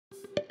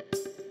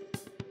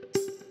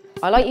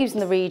I like using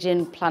the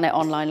Reading Planet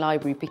online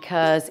library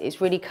because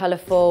it's really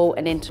colourful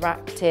and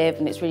interactive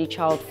and it's really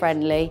child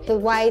friendly. The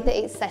way that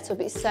it's set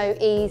up, it's so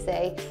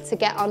easy to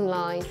get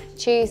online,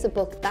 choose a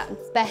book that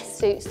best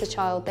suits the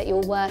child that you're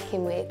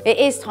working with. It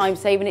is time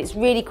saving, it's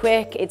really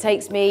quick. It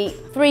takes me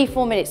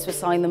 3-4 minutes to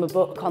assign them a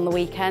book on the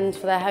weekend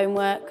for their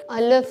homework.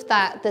 I love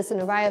that there's an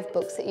array of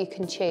books that you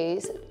can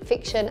choose,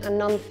 fiction and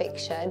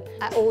non-fiction,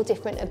 at all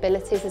different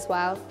abilities as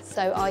well.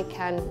 So I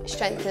can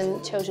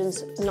strengthen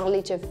children's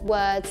knowledge of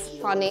words,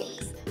 phonics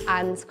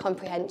and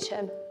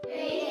comprehension.